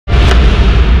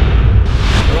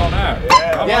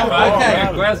Yeah,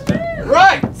 okay. Question.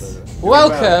 Right!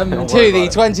 Welcome to the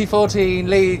 2014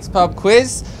 Leeds Pub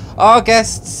Quiz. Our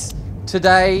guests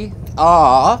today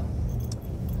are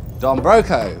Don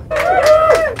Broco,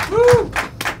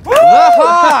 the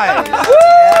Hives.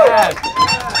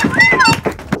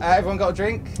 Everyone got a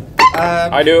drink?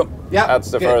 I do. Yeah,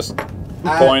 that's the good. first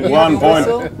point. 1 point.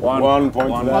 Whistle? 1 point.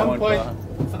 1 point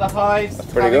for the Hives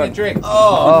pretty having good. a drink.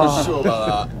 Oh, I'm not sure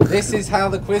about that. This is how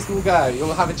the quiz will go.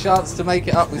 You'll have a chance to make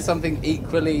it up with something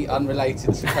equally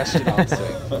unrelated to question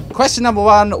answering. Question number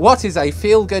 1, what is a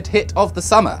feel-good hit of the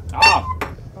summer?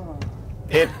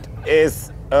 It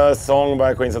is a song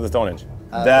by Queens of the Stone Age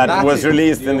that was is-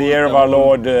 released in the year of our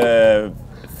Lord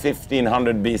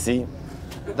 1500 BC.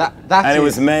 And it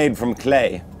was made from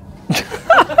clay.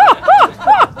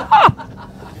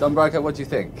 Don Broco, what do you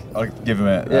think? I'll give him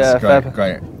it. That's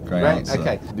great Right, answer.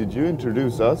 okay. Did you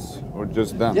introduce us or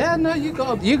just them? Yeah, no, you got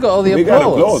all the We applause.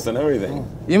 got applause and everything.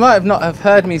 You might have not have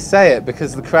heard me say it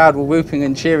because the crowd were whooping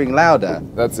and cheering louder.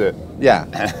 That's it. Yeah.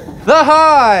 The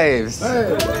Hives!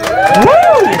 I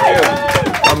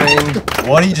mean,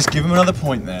 why don't you just give him another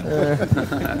point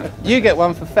then? You get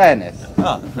one for fairness.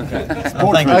 Okay.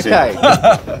 Thank you. Okay.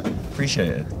 Appreciate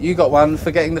it. You got one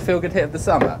for getting the feel-good hit of the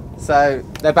summer. So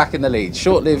they're back in the lead.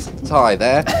 Short-lived tie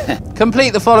there.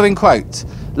 Complete the following quote.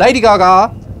 Lady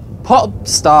Gaga, pop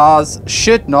stars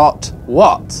should not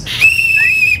what?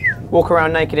 Walk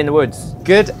around naked in the woods.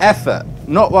 Good effort.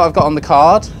 Not what I've got on the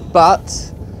card,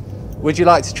 but would you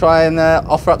like to try and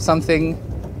offer up something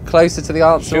closer to the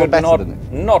answer or Should better than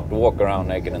it? not walk around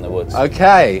naked in the woods.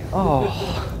 Okay. Oh.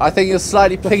 I think you're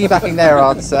slightly piggybacking their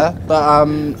answer, but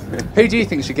who do you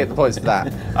think should get the points for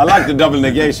that? I like the double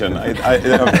negation. I like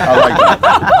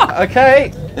that.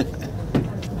 Okay.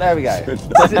 There we go.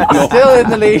 Still in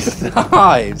the lead, the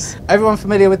Hives. Everyone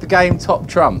familiar with the game Top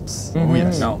Trumps? Oh,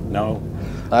 yes. No.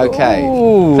 Okay.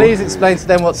 Ooh. Please explain to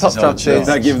them what Top Trumps Does is.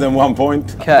 that give them 1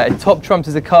 point? Okay, Top Trumps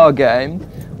is a card game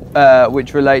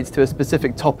which relates to a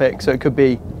specific topic, so it could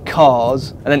be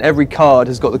cars, and then every card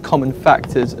has got the common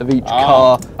factors of each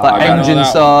car, like engine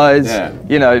size,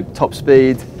 you know, top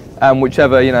speed, and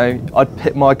whichever, you know, I'd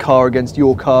pit my car against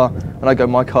your car, and I go,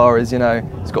 my car is, you know,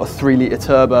 it's got a 3-litre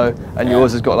turbo, and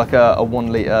yours has got like a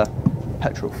 1-litre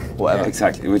petrol, whatever. Yeah,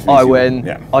 exactly. Which I means win,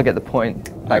 yeah. I get the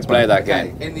point. I play that Okay,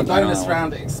 game. in the bonus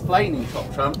round explaining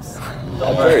Top Trumps,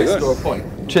 Don very Broco good. score a point.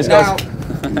 Cheers, Now, guys.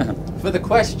 for the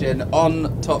question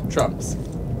on Top Trumps.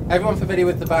 Everyone familiar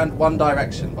with the band One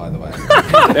Direction, by the way?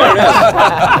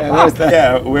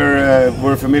 Yeah,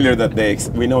 we're familiar that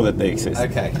we know that they exist.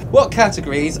 Okay. What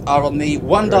categories are on the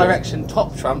One Direction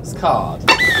Top Trumps card?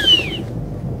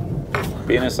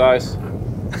 Penis size.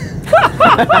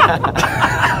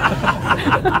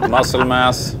 Muscle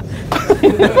mass.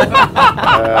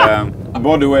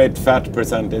 Body weight, fat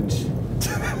percentage.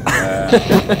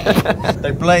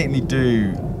 They blatantly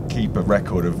do keep a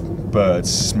record of birds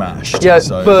smashed. Yeah,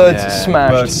 so birds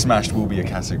smashed. Birds smashed will be a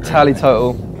category. Tally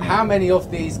total. How many of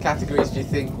these categories do you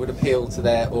think would appeal to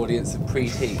their audience of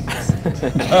pre-teens?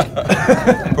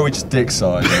 Probably just dick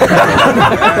size.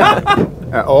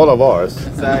 All of ours.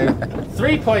 So,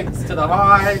 3 points to the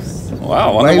Hives.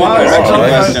 Wow, One One Direction to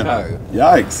question. Broco.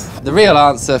 Yikes. The real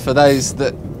answer for those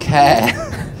that care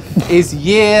is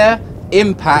year,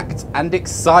 impact, and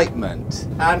excitement.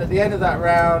 And at the end of that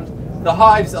round, the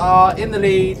Hives are in the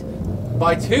lead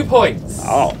by 2 points.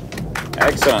 Oh,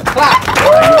 excellent. Clap! Thank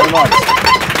you very much.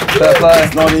 Fair play.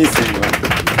 It's not easy.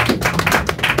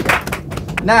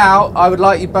 But Now, I would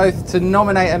like you both to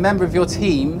nominate a member of your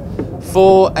team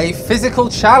for a physical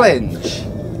challenge.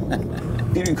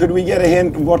 could we get a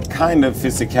hint what kind of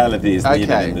physicality is needed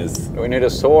Okay. in this? Do we need a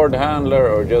sword handler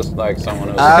or just like someone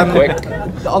who's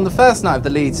quick? On the first night of the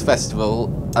Leeds Festival,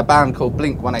 a band called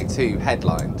Blink 182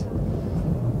 headlined.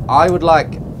 I would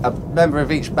like a member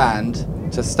of each band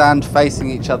to stand facing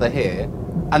each other here,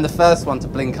 and the first one to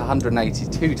blink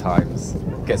 182 times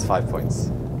gets 5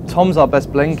 points. Tom's our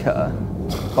best blinker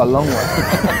by a long way.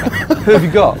 Who have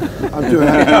you got? I'm too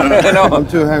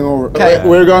hangover. Okay.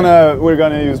 We're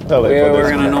gonna use pellet. Yeah, for we're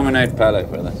this gonna one. nominate Pelle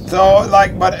for this. So,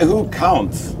 but who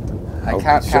counts?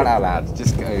 Count out loud.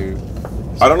 Just go.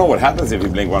 I don't know what happens if you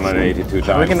blink 182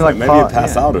 times. gonna, like, Maybe you part-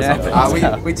 pass out or yeah.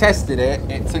 something. We tested it.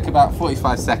 It took about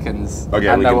 45 seconds. Okay,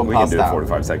 and we no can, one we can passed do out.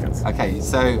 45 seconds. Okay,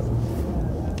 so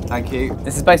thank you.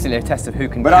 This is basically a test of who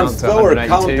can But count I'm to slower 182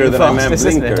 counter than I am fastest,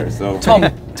 isn't blinker, it? so...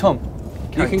 Tom.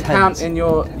 You can count in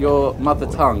your mother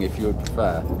tongue if you would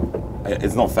prefer.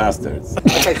 It's not faster. It's...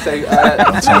 Okay, so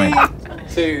 3,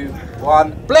 2,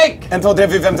 1, blink! 1, 2, 3,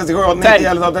 4, 5, 6, 7, 8, 9,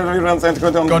 10, 11, 12, 13, 14, 15, 16, 17, 18, 19,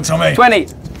 20. Go on, Tommy. 20,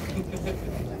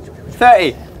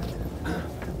 30,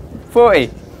 40,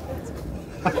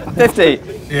 50.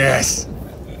 Yes.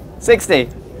 60.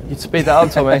 You'd speed that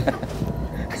up, Tommy.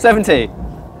 70.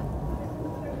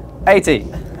 80.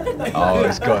 Oh,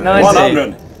 it's got 90.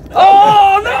 100.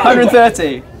 Oh no!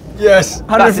 130. Yes.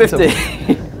 150.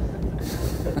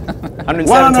 170.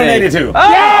 182.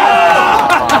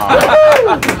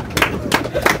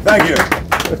 Thank you.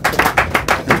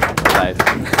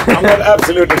 I'm not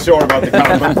absolutely sure about the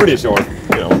count, but I'm pretty sure.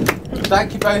 You know.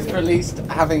 Thank you both for at least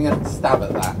having a stab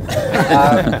at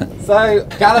that. So,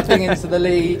 galloping into the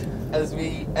lead as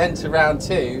we enter round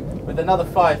 2 with another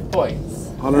 5 points.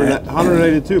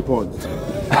 182 points.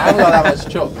 I haven't got that much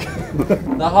chalk.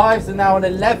 The Hives are now on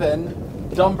 11.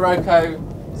 Don Broco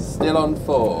still on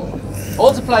 4.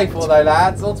 All to play for though,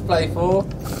 lads. All to play for.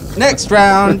 Next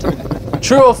round,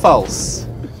 true or false?